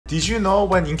Did you know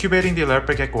when incubating the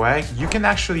leopard gecko egg, you can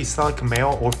actually select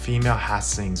male or female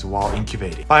hatchlings while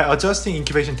incubating? By adjusting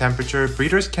incubation temperature,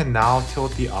 breeders can now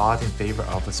tilt the odds in favor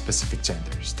of a specific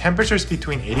genders. Temperatures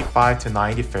between 85 to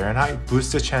 90 Fahrenheit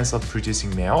boost the chance of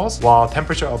producing males, while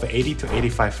temperature of 80 to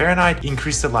 85 Fahrenheit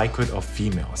increase the likelihood of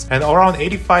females. And around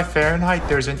 85 Fahrenheit,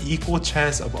 there's an equal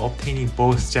chance of obtaining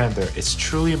both gender. It's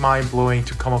truly mind-blowing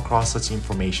to come across such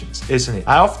information, isn't it?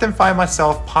 I often find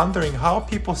myself pondering how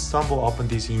people stumble upon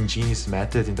these ingenious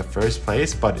methods in the first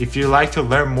place, but if you'd like to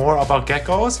learn more about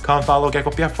geckos, come follow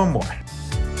Geckopia for more.